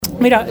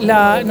Mira,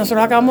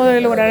 nosotros acabamos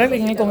de lograr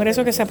en el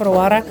Congreso que se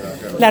aprobara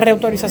la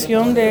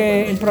reautorización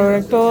del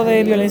proyecto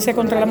de violencia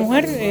contra la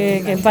mujer,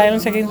 que es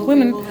Violence Against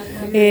Women,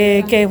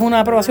 que es una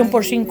aprobación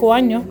por 5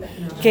 años,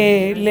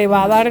 que le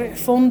va a dar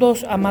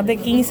fondos a más de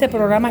 15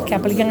 programas que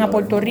aplican a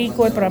Puerto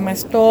Rico, el programa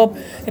STOP,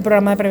 el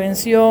programa de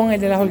prevención,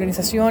 el de las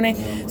organizaciones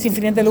sin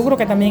fines de lucro,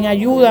 que también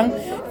ayudan.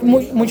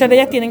 Muchas de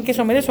ellas tienen que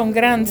someter, son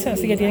grants,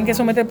 así que tienen que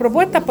someter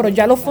propuestas, pero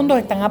ya los fondos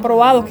están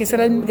aprobados, que ese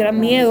era el gran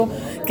miedo,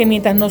 que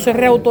mientras no se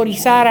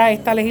reautorizara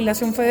esta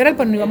legislación federal,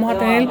 pues no íbamos a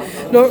tener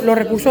los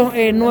recursos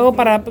nuevos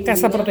para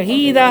Casa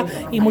Protegida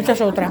y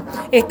muchas otras.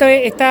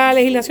 Esta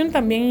legislación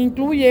también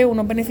incluye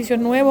unos beneficios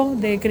nuevos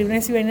de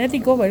crímenes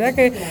cibernéticos, ¿verdad?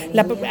 Que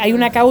hay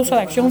una causa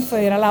de acción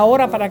federal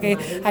ahora para que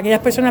aquellas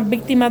personas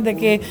víctimas de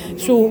que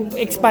su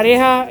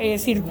expareja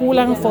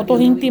circulan fotos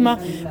íntimas,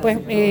 pues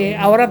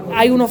ahora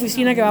hay una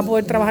oficina que va a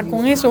poder trabajar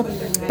con eso.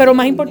 Pero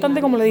más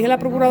importante, como le dije a la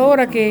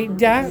procuradora, que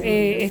ya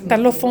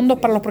están los fondos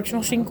para los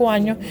próximos 5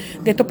 años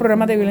de estos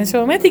programas de violencia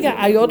doméstica.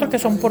 Hay otros que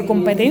son por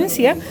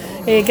competencia,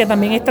 que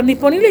también están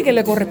disponibles y que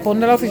le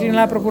corresponde a la oficina de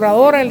la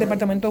procuradora, el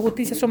Departamento de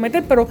Justicia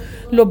someter, pero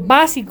los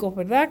básicos,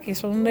 ¿verdad?, que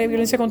son de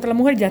violencia contra la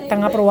mujer, ya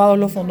están aprobados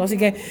los fondos. Así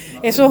que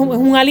eso es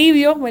un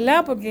alivio,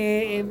 ¿verdad?,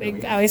 porque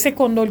a veces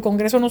cuando el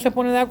Congreso no se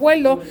pone de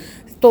acuerdo,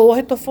 todos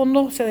estos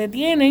fondos se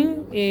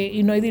detienen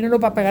y no hay dinero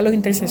para pagar los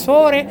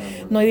intercesores,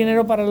 no hay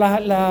dinero para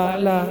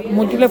las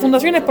múltiples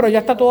fundaciones, pero ya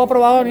está todo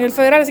aprobado a nivel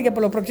federal, así que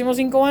por los próximos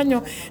 5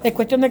 años es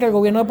cuestión de que el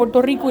gobierno de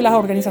Puerto Rico y las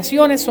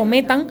organizaciones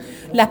sometan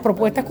las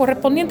propuestas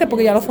correspondientes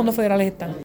porque ya los fondos federales están.